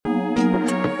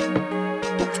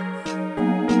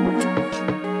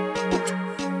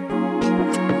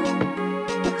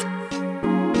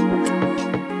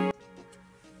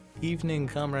evening,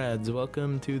 comrades.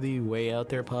 Welcome to the Way Out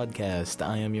There podcast.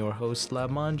 I am your host,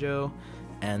 Lamonjo,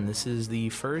 and this is the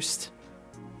first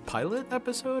pilot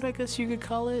episode, I guess you could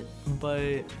call it,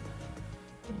 but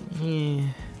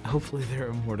hopefully there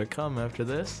are more to come after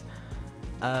this.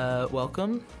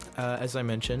 Welcome. As I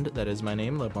mentioned, that is my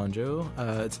name, Lamonjo.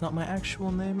 It's not my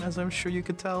actual name, as I'm sure you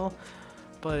could tell,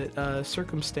 but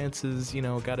circumstances,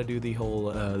 gotta do the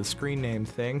whole screen name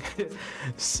thing,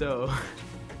 so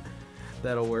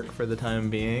that'll work for the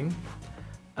time being.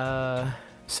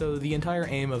 So the entire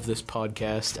aim of this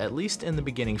podcast, at least in the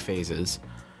beginning phases,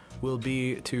 will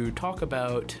be to talk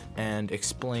about and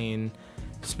explain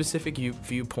specific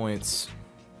viewpoints.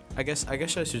 I guess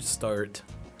I should start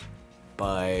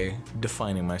by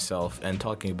defining myself and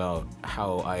talking about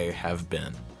how I have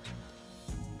been.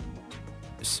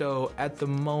 So at the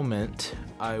moment,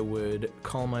 I would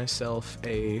call myself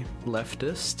a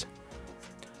leftist.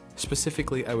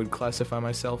 Specifically, I would classify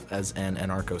myself as an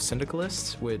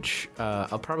anarcho-syndicalist, which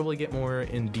I'll probably get more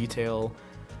in detail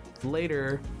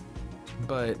later,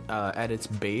 but at its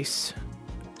base,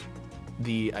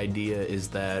 the idea is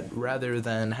that rather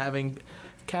than having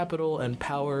capital and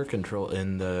power control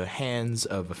in the hands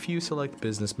of a few select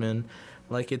businessmen,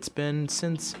 like it's been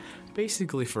since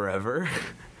basically forever,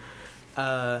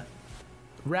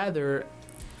 rather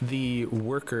the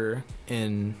worker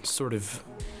in sort of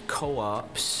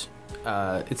co-ops,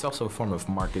 it's also a form of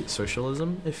market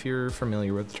socialism, if you're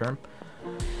familiar with the term,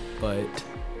 but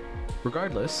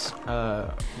regardless,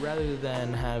 rather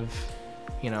than have,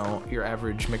 your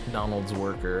average McDonald's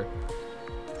worker,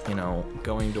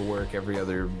 going to work every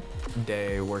other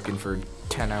day, working for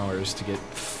 10 hours to get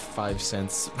 5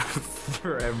 cents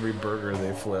for every burger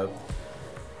they flip,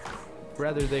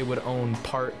 rather they would own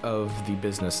part of the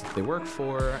business that they work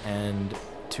for, and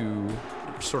to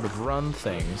sort of run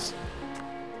things,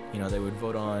 they would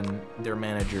vote on their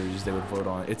managers, they would vote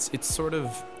on, it's sort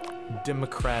of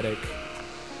democratic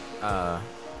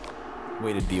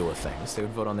way to deal with things. They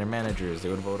would vote on their managers, they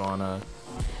would vote on a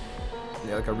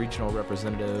regional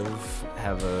representative,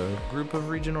 have a group of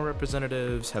regional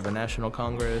representatives, have a national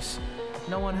congress.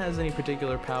 No one has any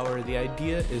particular power. The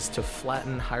idea is to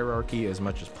flatten hierarchy as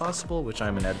much as possible, which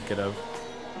I'm an advocate of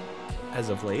as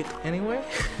of late anyway.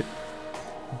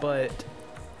 But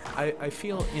I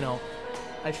feel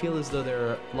as though there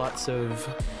are lots of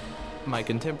my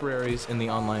contemporaries in the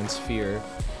online sphere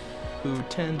who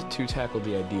tend to tackle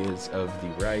the ideas of the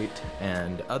right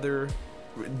and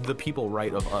the people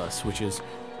right of us, which is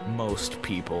most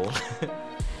people,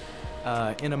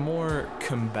 in a more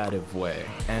combative way.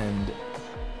 And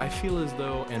I feel as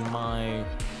though in my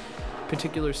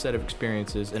particular set of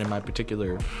experiences and in my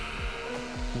particular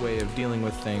way of dealing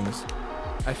with things,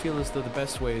 I feel as though the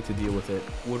best way to deal with it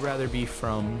would rather be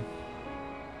from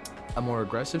a more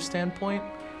aggressive standpoint,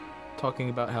 talking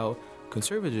about how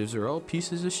conservatives are all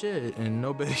pieces of shit and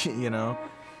nobody,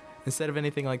 instead of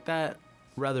anything like that,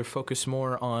 rather focus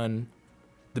more on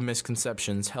the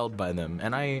misconceptions held by them.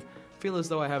 And I feel as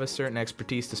though I have a certain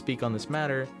expertise to speak on this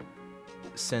matter,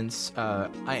 since I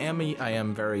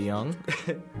am very young.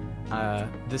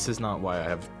 This is not why I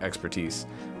have expertise,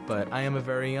 but I am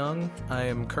very young. I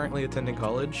am currently attending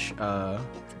college,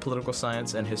 political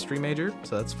science and history major,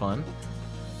 so that's fun.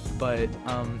 But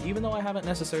even though I haven't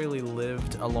necessarily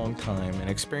lived a long time and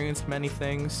experienced many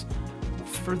things,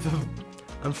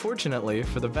 unfortunately,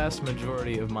 for the vast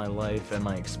majority of my life and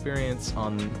my experience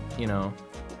on,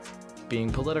 being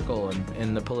political and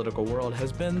in the political world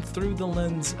has been through the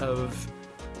lens of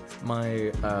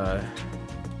my, a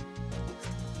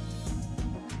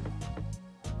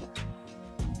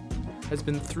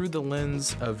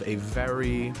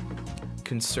very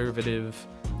conservative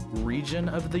region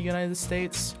of the United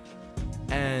States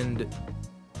and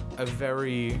a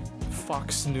very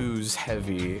Fox News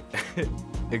heavy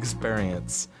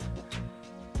experience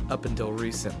up until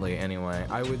recently anyway.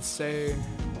 I would say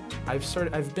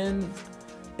I've been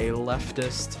a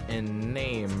leftist in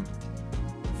name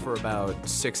for about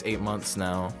 6-8 months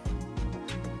now,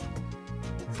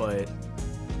 but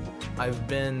I've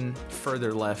been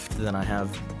further left than I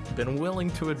have been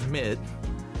willing to admit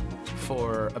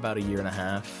for about 1.5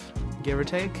 years, give or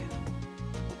take.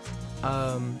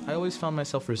 I always found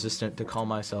myself resistant to call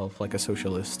myself like a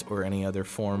socialist or any other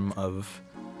form of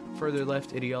further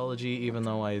left ideology, even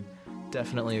though I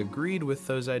definitely agreed with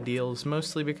those ideals,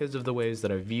 mostly because of the ways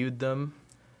that I viewed them,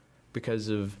 because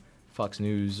of Fox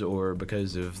News, or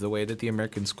because of the way that the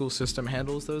American school system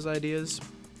handles those ideas,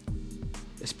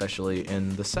 especially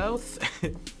in the South.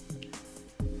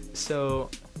 So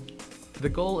the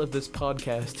goal of this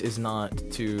podcast is not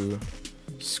to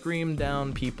scream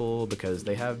down people because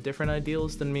they have different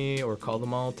ideals than me or call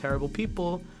them all terrible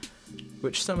people,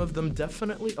 which some of them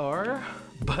definitely are,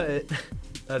 but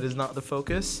that is not the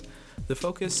focus. The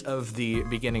focus of the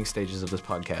beginning stages of this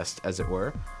podcast, as it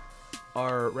were,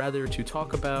 are rather to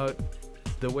talk about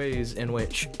the ways in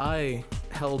which I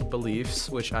held beliefs,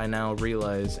 which I now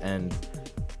realize and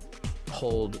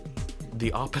hold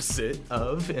the opposite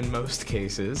of in most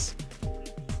cases,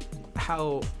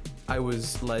 how I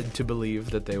was led to believe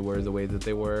that they were the way that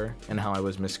they were, and how I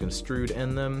was misconstrued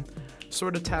in them,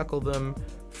 sort of tackle them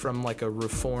from like a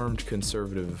reformed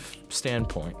conservative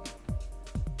standpoint.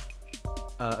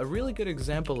 A really good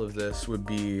example of this would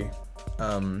be,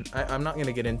 I'm not going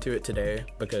to get into it today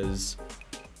because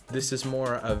this is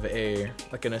more of an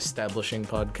establishing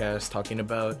podcast talking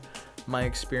about my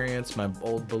experience, my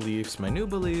old beliefs, my new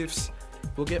beliefs.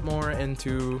 We'll get more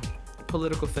into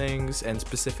political things and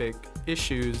specific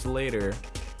issues later.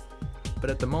 But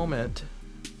at the moment,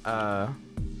 I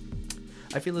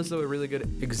feel as though a really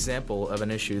good example of an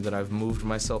issue that I've moved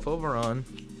myself over on,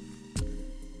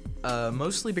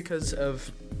 mostly because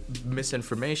of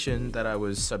misinformation that I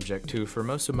was subject to for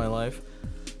most of my life,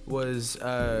 was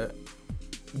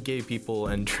gay people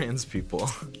and trans people.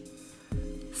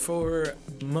 For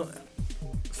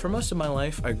most of my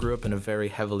life, I grew up in a very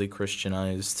heavily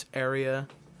Christianized area,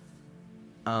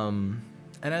 and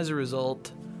as a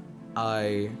result,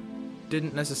 I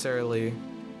didn't necessarily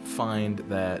find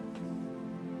that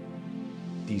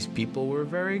these people were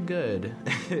very good,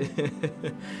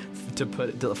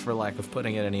 for lack of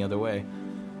putting it any other way.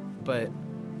 But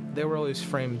they were always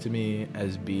framed to me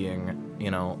as being,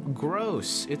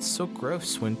 gross. It's so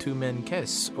gross when two men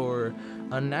kiss, or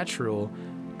unnatural.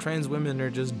 Trans women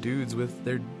are just dudes with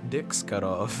their dicks cut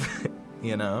off,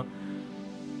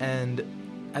 And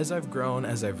as I've grown,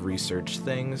 as I've researched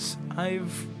things,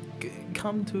 I've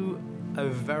come to a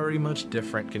very much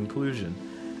different conclusion.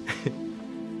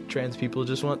 Trans people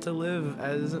just want to live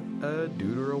as a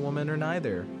dude or a woman or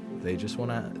neither. They just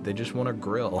wanna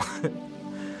grill.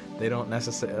 They don't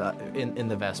necessarily, in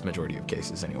the vast majority of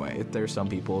cases anyway. There's some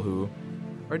people who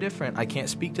are different. I can't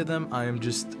speak to them. I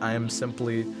am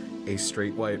simply a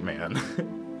straight white man.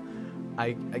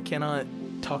 I cannot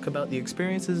talk about the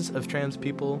experiences of trans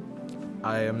people.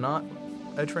 I am not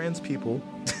a trans people,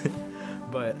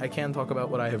 but I can talk about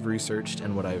what I have researched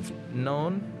and what I've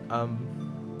known.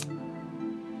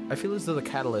 I feel as though the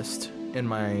catalyst in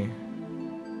my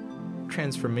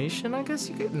transformation, I guess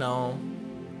you could... No.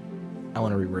 I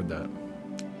want to reword that.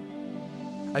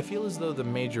 I feel as though the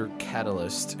major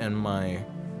catalyst in my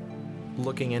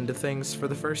looking into things for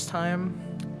the first time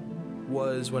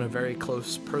was when a very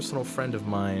close personal friend of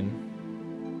mine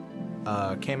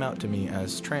came out to me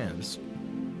as trans.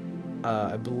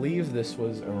 I believe this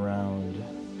was around...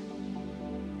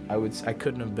 I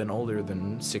couldn't have been older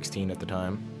than 16 at the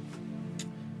time.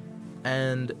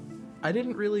 And I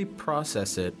didn't really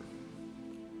process it,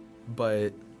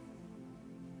 but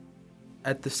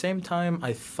at the same time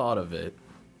I thought of it,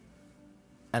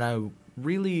 and I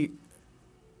really,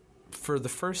 for the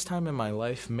first time in my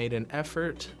life, made an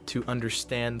effort to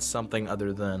understand something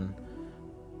other than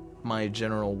my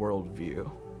general worldview.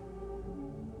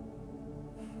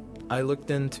 I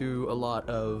looked into a lot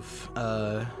of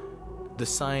the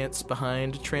science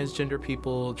behind transgender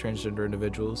people, transgender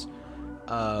individuals,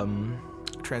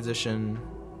 transition,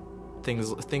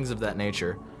 things of that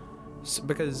nature.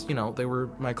 Because, they were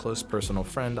my close personal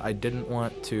friend. I didn't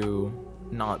want to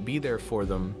not be there for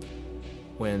them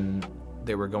when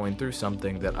they were going through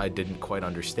something that I didn't quite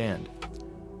understand.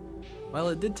 While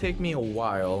it did take me a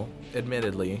while,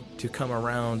 admittedly, to come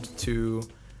around to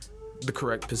the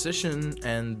correct position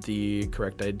and the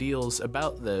correct ideals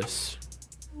about this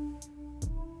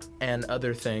and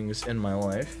other things in my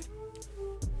life,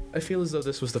 I feel as though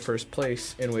this was the first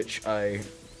place in which I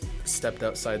stepped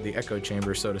outside the echo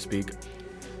chamber, so to speak,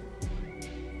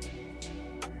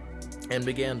 and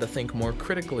began to think more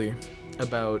critically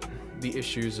about the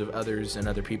issues of others and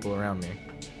other people around me.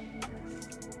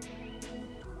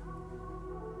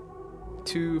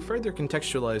 To further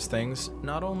contextualize things,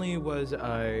 not only was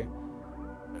I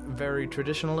very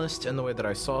traditionalist in the way that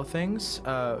I saw things,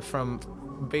 from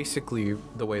basically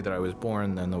the way that I was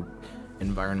born and the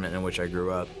environment in which I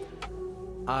grew up,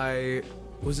 I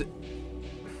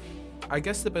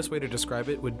guess the best way to describe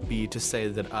it would be to say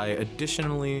that I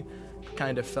additionally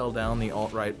kind of fell down the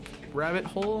alt-right rabbit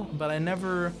hole, but I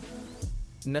never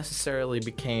necessarily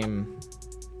became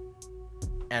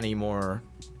any more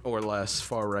or less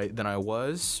far-right than I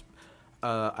was.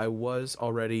 I was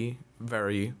already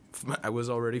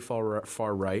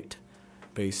far-right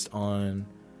based on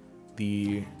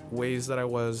the ways that I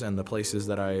was and the places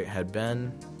that I had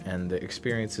been and the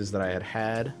experiences that I had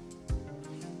had.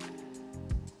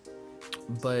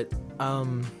 But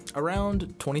around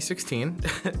 2016,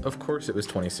 of course it was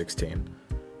 2016.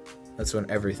 That's when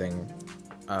everyone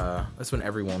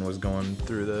was going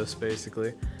through this,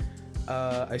 basically.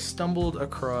 I stumbled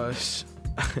across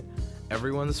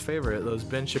everyone's favorite, those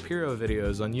Ben Shapiro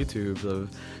videos on YouTube of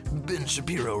Ben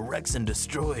Shapiro wrecks and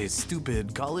destroys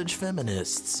stupid college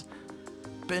feminists.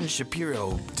 Ben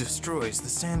Shapiro destroys the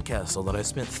sandcastle that I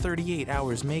spent 38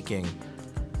 hours making.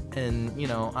 And, you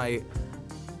know, I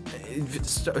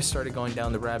started going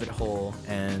down the rabbit hole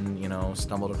and, you know,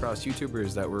 stumbled across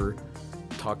YouTubers that were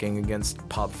talking against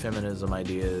pop feminism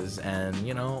ideas. And,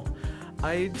 you know,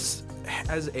 as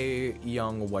a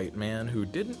young white man who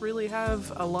didn't really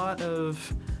have a lot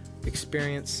of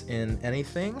experience in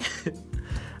anything,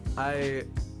 I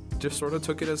just sort of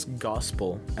took it as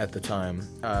gospel at the time.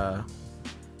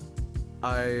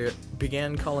 I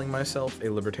began calling myself a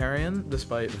libertarian,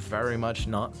 despite very much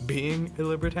not being a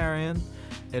libertarian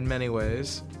in many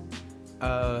ways.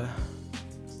 At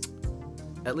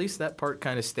least that part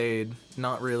kind of stayed,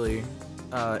 not really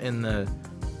in the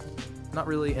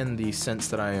sense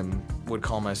that I would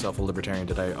call myself a libertarian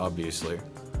today, obviously,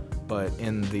 but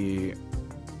in the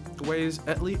ways,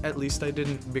 at least I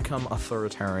didn't become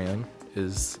authoritarian,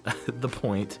 is the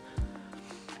point.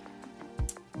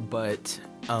 But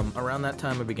around that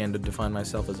time, I began to define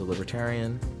myself as a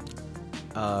libertarian.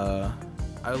 I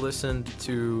listened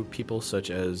to people such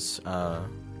as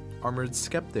Armored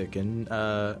Skeptic and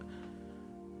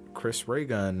Chris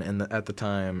Raygun at the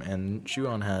time, and Chew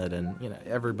on Head, and, you know,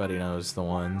 everybody knows the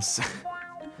ones.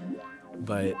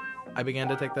 But I began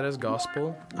to take that as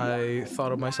gospel. I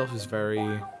thought of myself as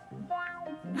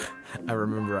I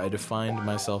remember I defined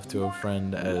myself to a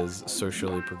friend as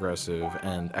socially progressive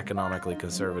and economically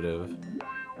conservative.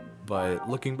 But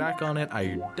looking back on it,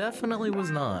 I definitely was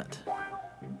not.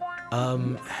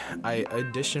 I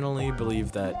additionally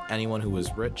believe that anyone who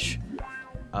was rich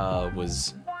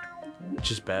was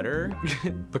just better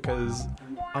because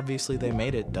obviously they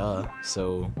made it, duh.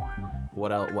 So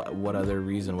what other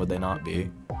reason would they not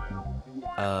be?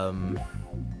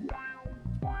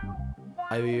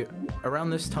 Around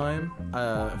this time,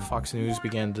 Fox News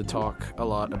began to talk a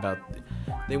lot about.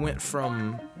 They went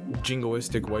from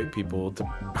jingoistic white people to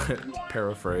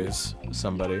paraphrase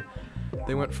somebody.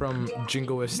 They went from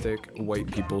jingoistic white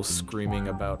people screaming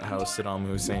about how Saddam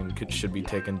Hussein should be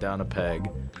taken down a peg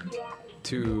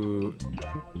to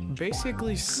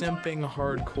basically simping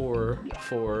hardcore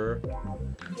for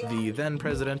the then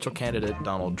presidential candidate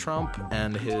Donald Trump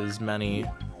and his many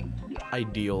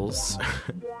ideals,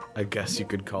 I guess you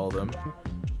could call them.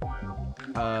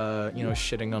 You know,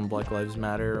 shitting on Black Lives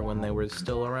Matter when they were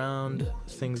still around,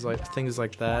 things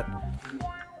like that.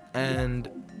 And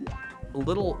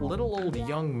little old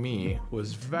young me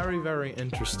was very, very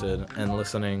interested in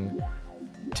listening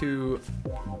to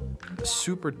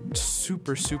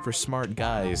super smart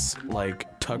guys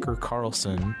like Tucker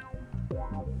Carlson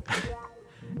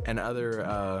and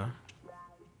other,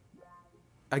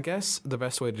 I guess the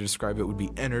best way to describe it would be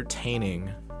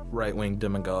entertaining right-wing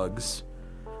demagogues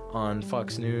on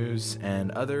Fox News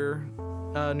and other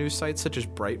news sites such as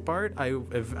Breitbart.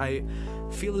 I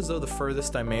feel as though the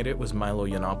furthest I made it was Milo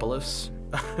Yiannopoulos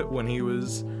when he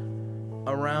was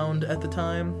around at the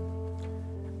time,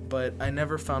 but I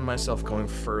never found myself going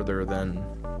further than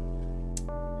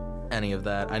any of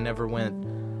that. I never went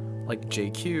like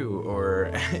JQ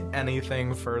or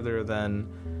anything further than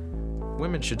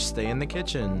women should stay in the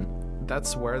kitchen.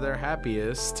 That's where they're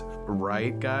happiest,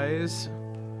 right, guys?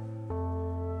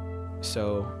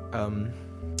 So,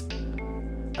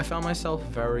 I found myself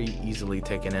very easily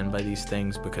taken in by these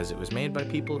things because it was made by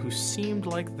people who seemed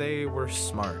like they were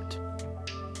smart,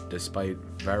 despite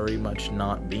very much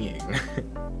not being.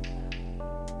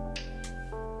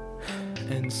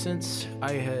 And since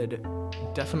I had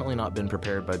definitely not been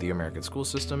prepared by the American school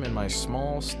system in my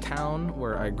small town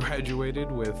where I graduated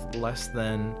with less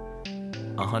than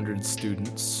 100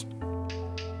 students,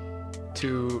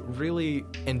 to really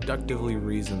inductively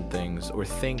reason things or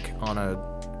think on a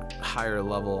higher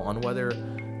level on whether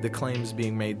the claims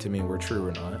being made to me were true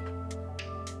or not.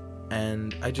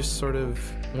 And I just sort of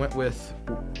went with,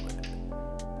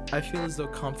 I feel as though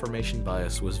confirmation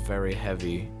bias was very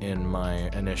heavy in my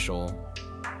initial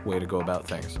way to go about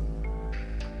things.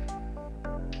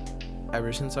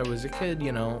 Ever since I was a kid,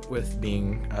 you know, with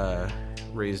being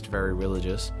raised very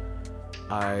religious,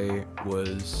 I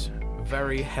was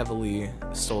very heavily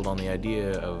sold on the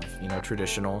idea of, you know,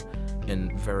 traditional,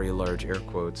 in very large air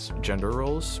quotes, gender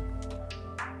roles.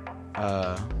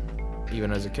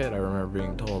 even as a kid, I remember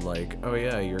being told, like, oh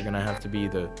yeah, you're gonna have to be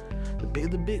the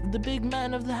big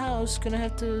man of the house, gonna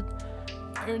have to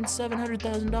earn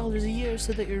 $700,000 a year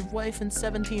so that your wife and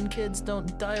 17 kids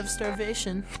don't die of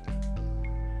starvation.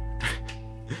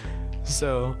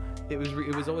 So it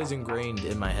was always ingrained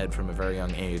in my head from a very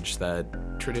young age that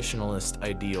traditionalist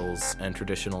ideals and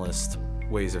traditionalist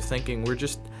ways of thinking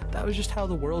that was just how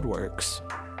the world works.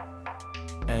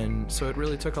 And so it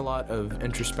really took a lot of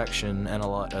introspection and a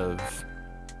lot of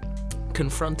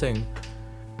confronting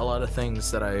a lot of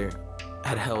things that I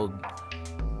had held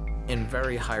in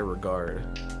very high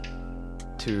regard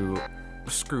to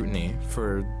scrutiny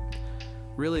for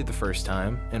really the first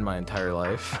time in my entire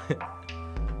life.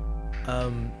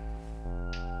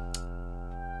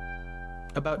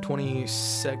 About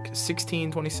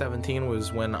 2017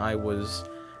 was when I was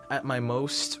at my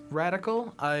most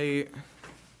radical. I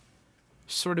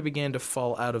sort of began to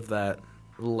fall out of that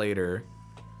later.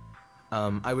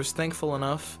 I was thankful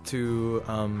enough to,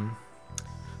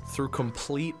 through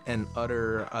complete and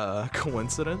utter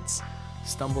coincidence,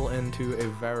 stumble into a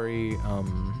very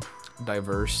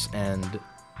diverse and,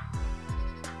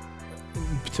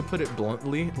 to put it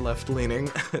bluntly, left-leaning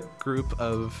group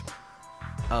of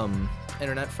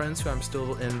internet friends who I'm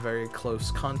still in very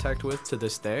close contact with to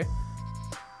this day.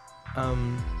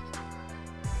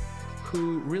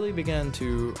 Who really began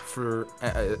to,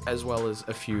 as well as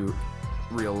a few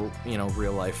real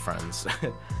life friends,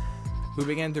 who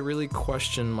began to really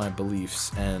question my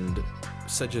beliefs, and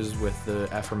such as with the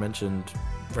aforementioned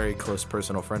very close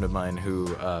personal friend of mine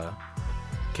who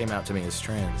came out to me as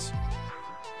trans.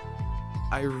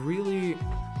 I really,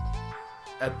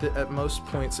 at most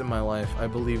points in my life, I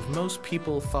believe most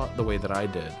people thought the way that I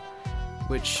did,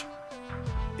 which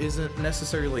isn't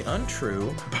necessarily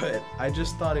untrue, but I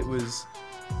just thought it was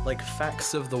like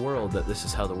facts of the world that this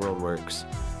is how the world works.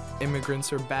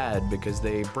 Immigrants are bad because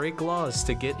they break laws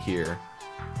to get here.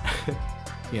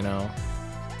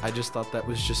 I just thought that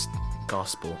was just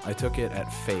gospel. I took it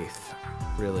at faith,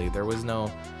 really. There was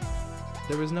no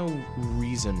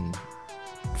reason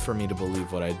for me to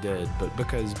believe what I did, but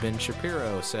because Ben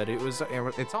Shapiro said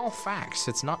it's all facts,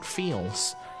 it's not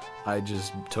feels, I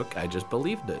just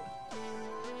believed it.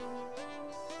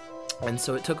 And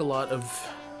so it took a lot of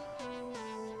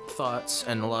thoughts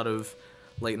and a lot of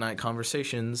late night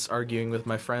conversations arguing with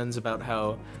my friends about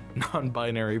how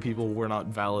non-binary people were not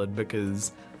valid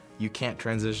because you can't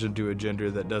transition to a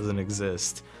gender that doesn't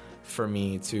exist, for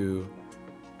me to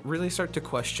really start to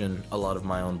question a lot of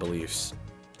my own beliefs.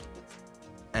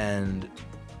 And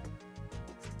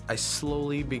I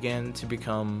slowly began to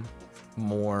become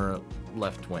more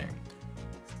left-wing.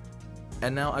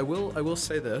 And now I will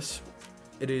say this.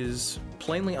 It is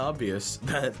plainly obvious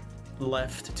that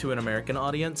left to an American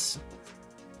audience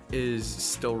is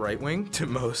still right-wing to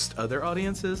most other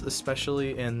audiences,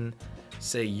 especially in,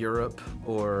 say, Europe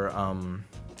or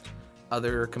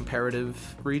other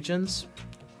comparative regions.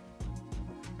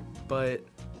 But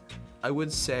I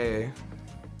would say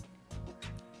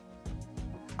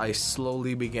I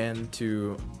slowly began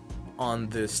to, on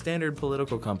the standard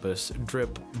political compass,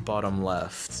 drip bottom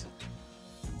left,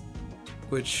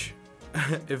 which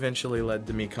eventually led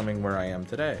to me coming where I am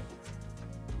today.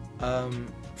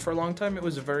 For a long time, it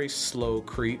was a very slow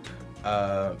creep,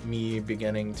 me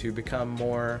beginning to become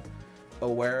more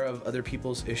aware of other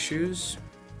people's issues,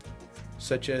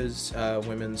 such as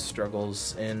women's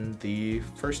struggles in the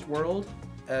first world,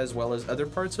 as well as other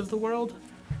parts of the world.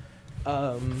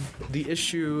 The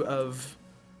issue of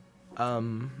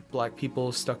black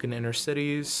people stuck in inner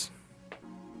cities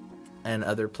and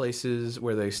other places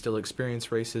where they still experience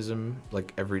racism,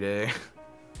 like, every day.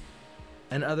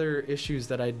 And other issues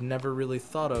that I'd never really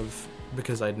thought of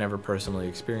because I'd never personally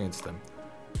experienced them.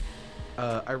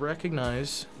 I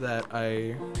recognize that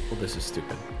this is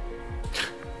stupid.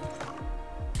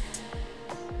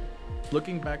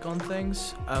 Looking back on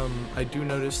things, I do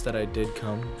notice that I did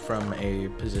come from a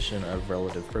position of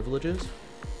relative privileges,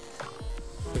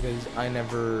 because I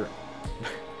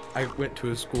went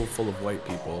to a school full of white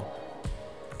people,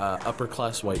 upper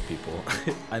class white people.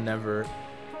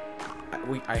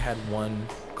 I had one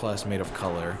classmate of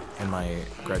color in my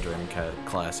graduating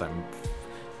class.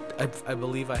 I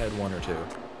believe I had one or two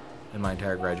in my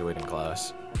entire graduating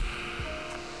class.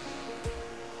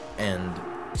 And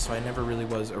so I never really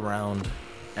was around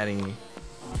any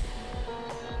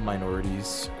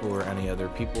minorities or any other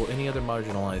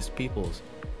marginalized peoples.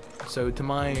 So to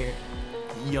my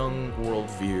young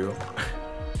worldview,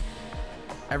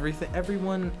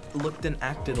 everyone looked and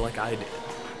acted like I did,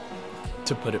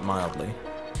 to put it mildly.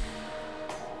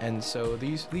 And so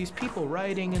these people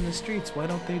rioting in the streets, why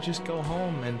don't they just go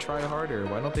home and try harder?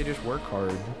 Why don't they just work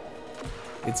hard?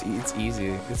 It's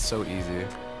easy. It's so easy.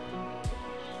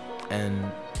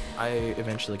 And I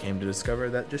eventually came to discover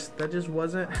that just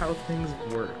wasn't how things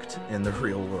worked in the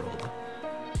real world.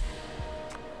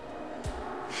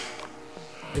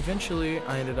 Eventually,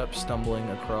 I ended up stumbling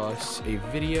across a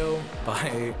video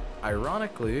by,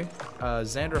 ironically,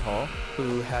 Xander Hall,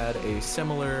 who had a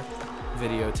similar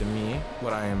video to me,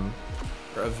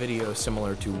 a video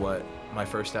similar to what my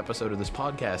first episode of this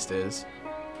podcast is,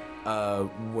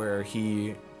 where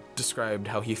he described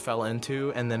how he fell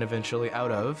into and then eventually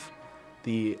out of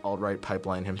the alt-right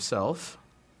pipeline himself.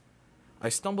 I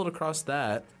stumbled across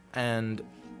that, and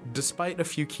despite a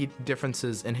few key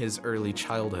differences in his early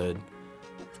childhood,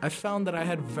 I found that I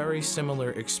had very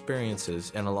similar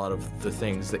experiences in a lot of the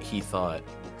things that he thought.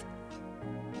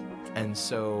 And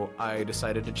so I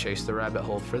decided to chase the rabbit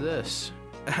hole for this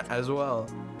as well.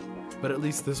 But at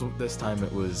least this time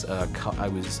it was I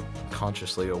was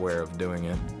consciously aware of doing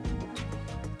it.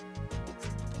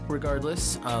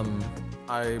 Regardless,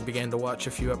 I began to watch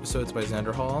a few episodes by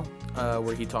Xander Hall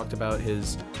where he talked about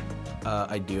his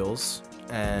ideals,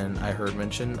 and I heard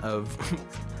mention of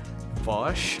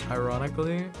Vosh,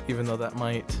 ironically, even though that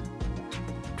might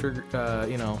trigger,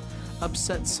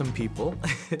 upset some people.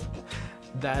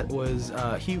 That was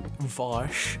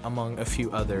Vosh, among a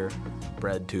few other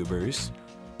bread tubers,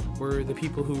 were the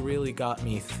people who really got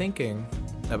me thinking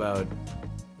about,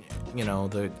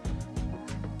 the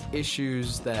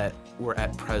issues that were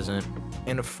at present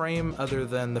in a frame other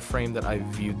than the frame that I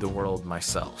viewed the world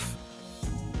myself.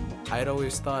 I had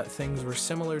always thought things were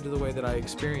similar to the way that I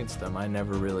experienced them. I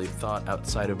never really thought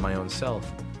outside of my own self.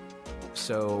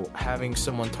 So having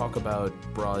someone talk about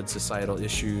broad societal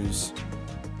issues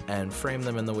and frame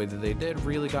them in the way that they did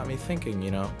really got me thinking,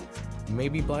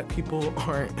 maybe black people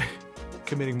aren't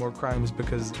committing more crimes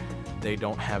because they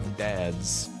don't have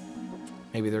dads.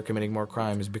 Maybe they're committing more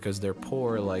crimes because they're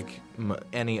poor, like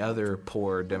any other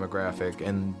poor demographic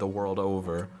in the world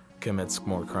over commits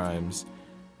more crimes.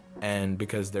 And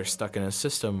because they're stuck in a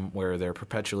system where they're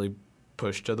perpetually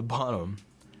pushed to the bottom.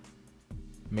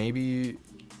 Maybe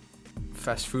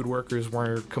fast food workers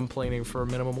weren't complaining for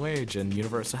minimum wage and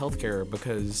universal health care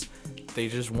because they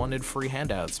just wanted free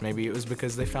handouts. Maybe it was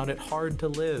because they found it hard to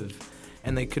live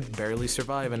and they could barely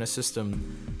survive in a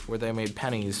system where they made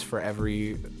pennies for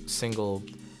every single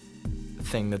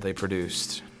thing that they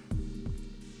produced.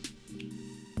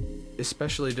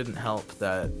 Especially didn't help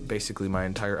that basically my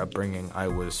entire upbringing I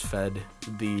was fed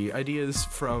the ideas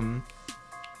from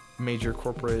major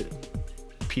corporate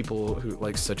people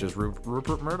who such as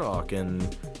Rupert Murdoch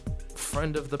and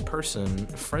friend of the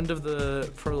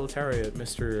proletariat,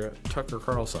 Mr. Tucker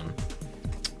Carlson,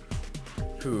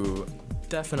 who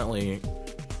definitely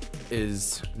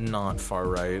is not far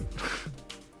right.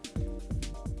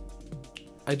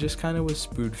 I just kind of was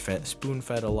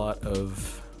spoon-fed a lot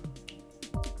of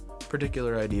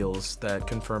particular ideals that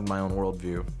confirmed my own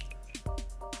worldview.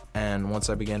 And once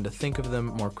I began to think of them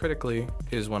more critically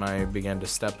is when I began to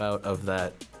step out of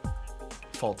that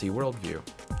faulty worldview.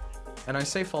 And I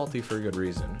say faulty for a good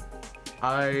reason.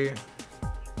 A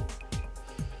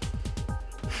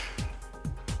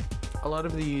lot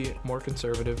of the more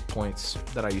conservative points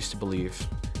that I used to believe,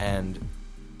 and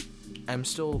I'm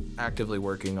still actively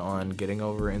working on getting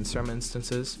over in some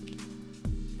instances,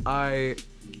 I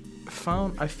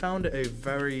found a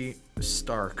very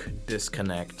stark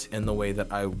disconnect in the way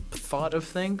that I thought of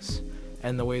things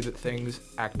and the way that things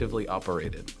actively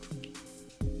operated.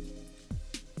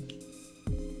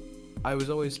 I was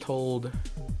always told,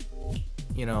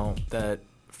 that,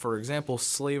 for example,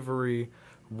 slavery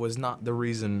was not the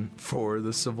reason for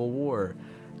the Civil War.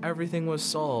 Everything was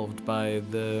solved by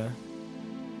the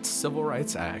Civil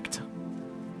Rights Act.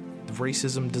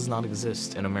 Racism does not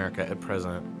exist in America at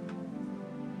present.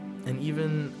 And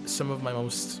even some of my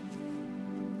most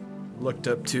looked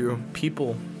up to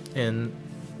people in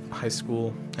high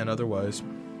school and otherwise,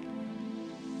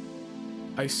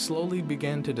 I slowly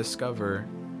began to discover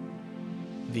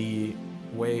the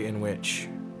way in which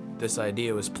this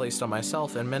idea was placed on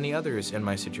myself and many others in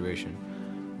my situation.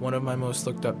 One of my most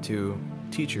looked up to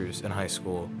teachers in high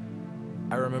school,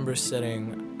 I remember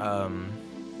sitting,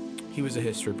 he was a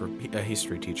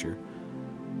history teacher.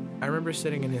 I remember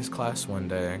sitting in his class one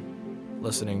day,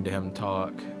 listening to him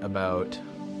talk about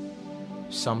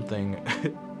something,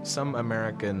 some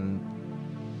American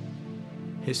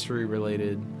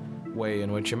history-related way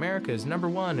in which America is number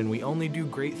one and we only do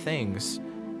great things.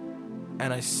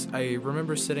 And I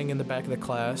remember sitting in the back of the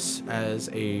class as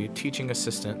a teaching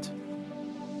assistant,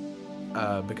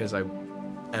 because I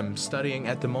am studying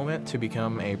at the moment to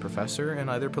become a professor in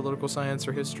either political science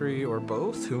or history or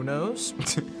both, who knows?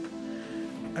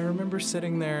 I remember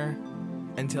sitting there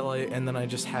and then I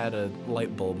just had a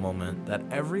light bulb moment that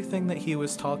everything that he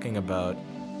was talking about,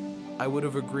 I would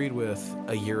have agreed with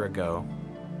a year ago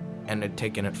and had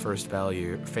taken at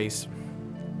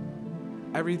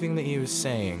everything that he was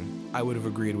saying, I would have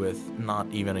agreed with not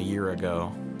even a year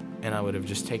ago, and I would have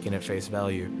just taken at face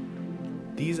value.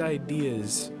 These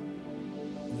ideas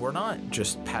were not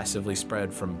just passively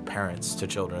spread from parents to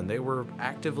children. They were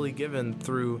actively given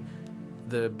through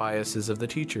the biases of the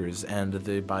teachers and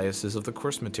the biases of the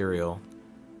course material.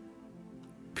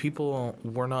 People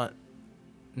were not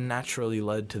naturally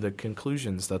led to the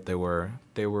conclusions that they were.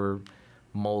 They were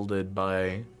molded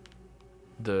by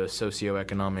the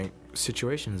socioeconomic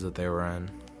situations that they were in.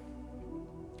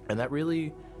 And that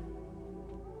really,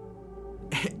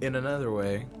 in another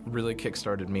way, really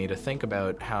kickstarted me to think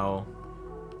about how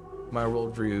my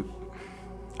worldview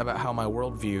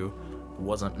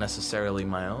wasn't necessarily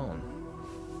my own.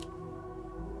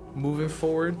 Moving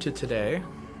forward to today,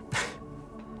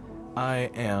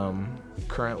 I am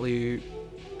currently,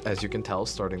 as you can tell,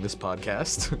 starting this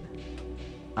podcast.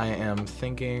 I am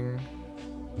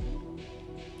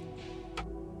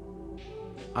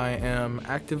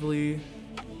actively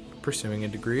pursuing a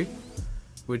degree,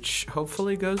 which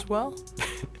hopefully goes well.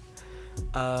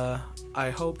 I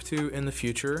hope to, in the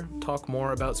future, talk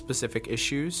more about specific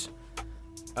issues.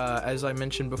 As I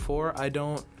mentioned before, I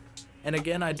don't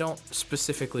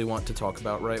specifically want to talk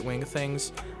about right-wing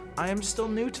things. I am still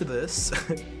new to this,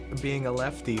 being a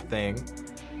lefty thing.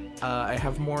 I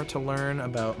have more to learn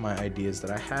about my ideas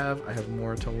that I have. I have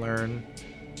more to learn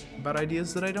about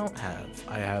ideas that I don't have.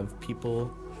 I have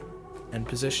people and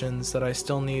positions that I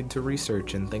still need to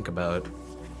research and think about.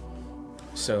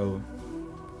 So,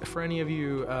 for any of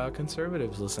you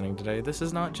conservatives listening today, this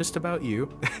is not just about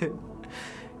you.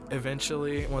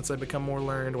 Eventually, once I become more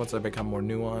learned, once I become more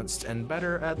nuanced and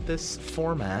better at this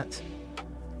format,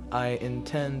 I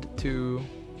intend to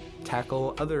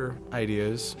tackle other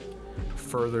ideas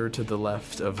further to the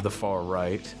left of the far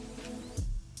right,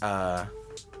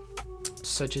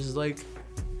 such as like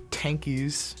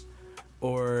tankies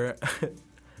or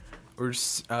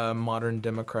modern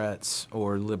Democrats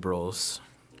or liberals.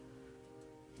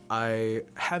 I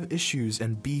have issues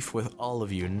and beef with all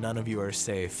of you. None of you are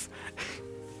safe.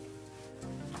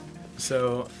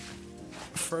 So,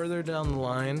 further down the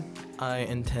line, I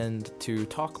intend to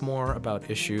talk more about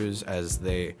issues as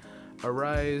they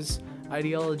arise,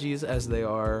 ideologies as they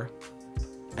are,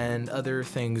 and other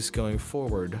things going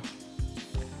forward.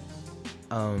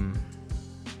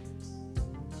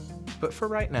 But for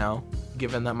right now,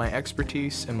 given that my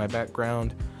expertise and my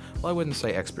background, well, I wouldn't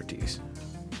say expertise.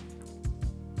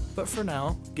 But for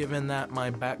now, given that my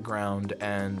background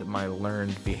and my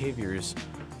learned behaviors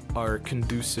are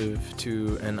conducive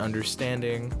to an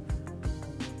understanding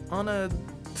on a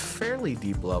fairly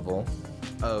deep level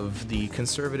of the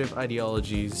conservative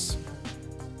ideologies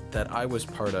that I was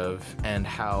part of and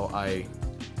how I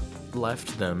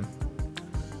left them,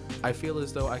 I feel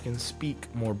as though I can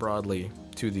speak more broadly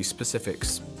to the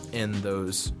specifics in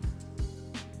those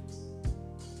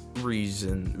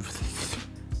reasons.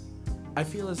 I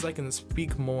feel as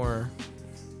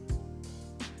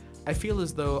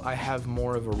though I have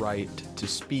more of a right to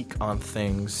speak on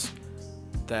things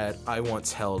that I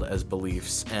once held as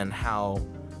beliefs and how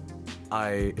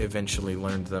I eventually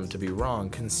learned them to be wrong,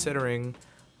 considering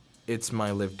it's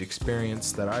my lived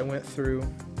experience that I went through.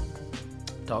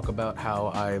 Talk about how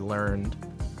I learned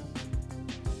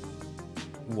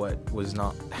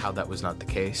how that was not the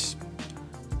case.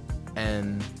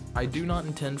 And I do not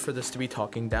intend for this to be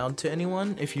talking down to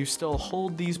anyone. If you still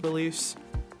hold these beliefs,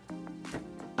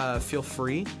 feel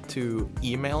free to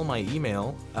email my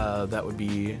email. That would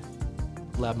be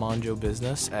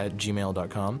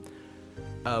labmonjobusiness@gmail.com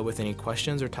with any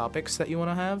questions or topics that you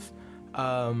want to have.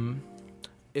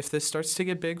 If this starts to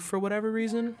get big for whatever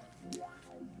reason,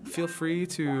 feel free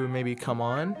to maybe come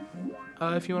on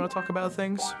if you want to talk about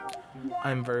things.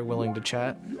 I'm very willing to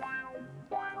chat.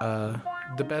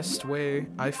 The best way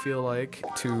I feel like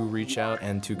to reach out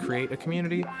and to create a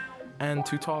community and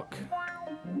to talk,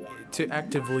 to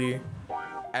actively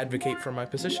advocate for my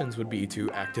positions would be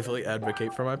to actively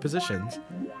advocate for my positions.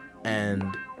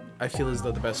 And I feel as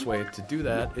though the best way to do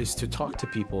that is to talk to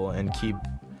people and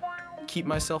keep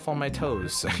myself on my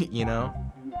toes, you know?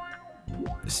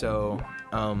 So,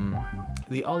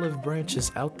 the olive branch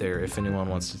is out there if anyone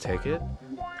wants to take it.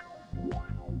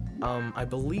 I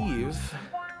believe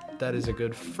that is a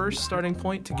good first starting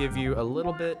point to give you a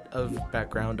little bit of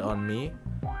background on me.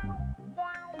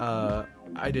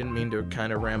 I didn't mean to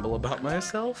kind of ramble about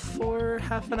myself for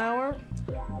half an hour.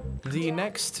 The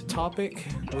next topic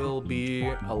will be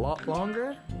a lot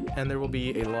longer, and there will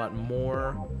be a lot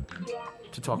more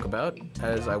to talk about,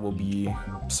 as I will be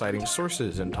citing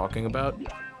sources and talking about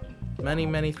many,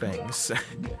 many things.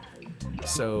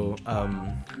 So,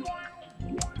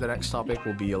 the next topic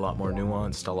will be a lot more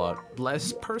nuanced, a lot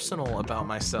less personal about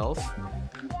myself,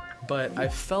 but I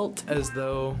felt as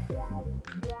though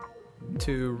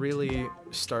to really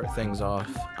start things off,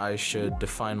 I should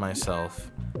define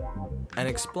myself and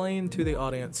explain to the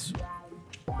audience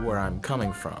where I'm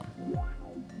coming from.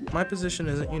 My position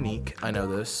isn't unique, I know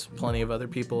this. Plenty of other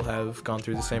people have gone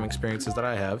through the same experiences that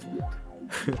I have.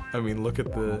 I mean, look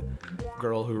at the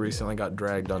girl who recently got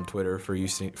dragged on Twitter for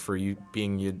you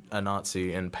being a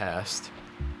Nazi in past.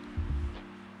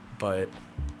 But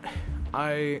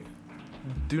I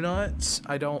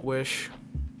don't wish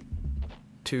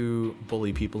to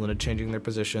bully people into changing their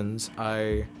positions.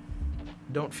 I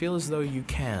don't feel as though you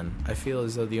can. I feel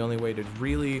as though the only way to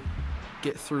really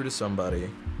get through to somebody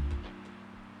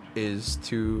is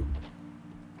to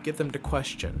get them to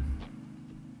question.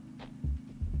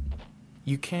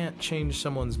 You can't change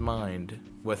someone's mind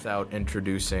without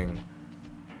introducing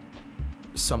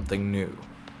something new.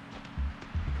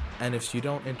 And if you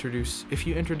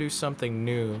introduce something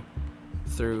new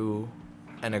through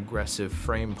an aggressive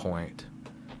frame point,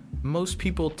 most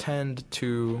people tend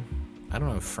to, I don't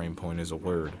know if frame point is a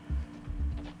word.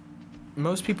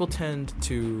 Most people tend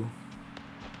to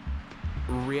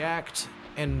react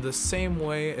in the same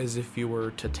way as if you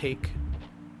were to take,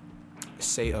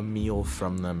 say, a meal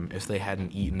from them if they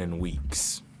hadn't eaten in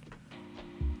weeks.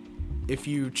 If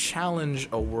you challenge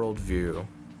a worldview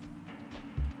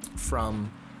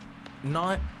from,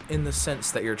 not in the sense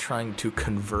that you're trying to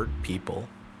convert people,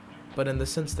 but in the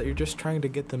sense that you're just trying to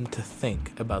get them to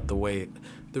think about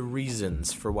the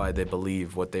reasons for why they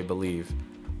believe what they believe,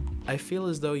 I feel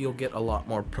as though you'll get a lot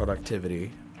more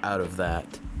productivity out of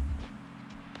that.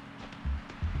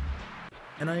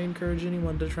 And I encourage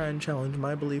anyone to try and challenge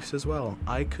my beliefs as well.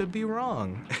 I could be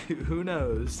wrong. Who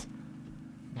knows?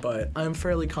 But I'm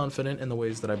fairly confident in the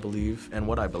ways that I believe and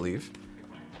what I believe.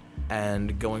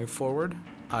 And going forward,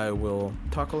 I will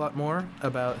talk a lot more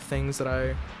about things that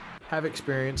I have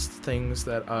experienced, things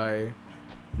that I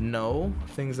know,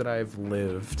 things that I've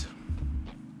lived.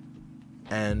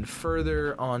 And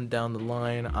further on down the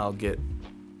line, I'll get,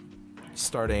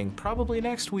 starting probably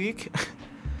next week,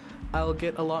 I'll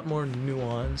get a lot more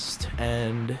nuanced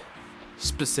and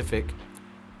specific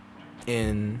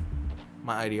in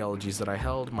my ideologies that I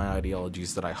held, my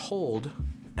ideologies that I hold,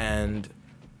 and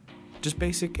just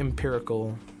basic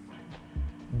empirical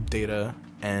data,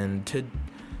 and to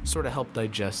sort of help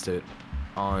digest it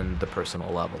on the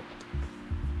personal level.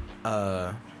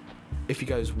 If you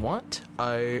guys want,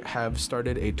 I have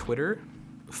started a Twitter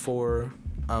for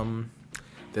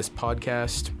this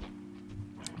podcast.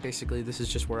 Basically, this is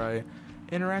just where I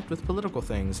interact with political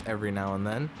things every now and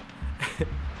then.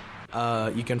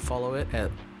 You can follow it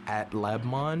at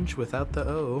Labmonge without the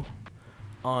O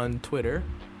on Twitter.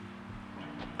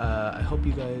 I hope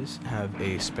you guys have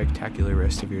a spectacular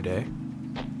rest of your day,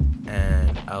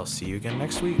 and I'll see you again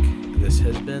next week. This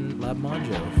has been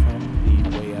Labmonjo from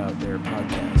the Way Out There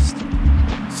podcast,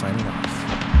 signing off.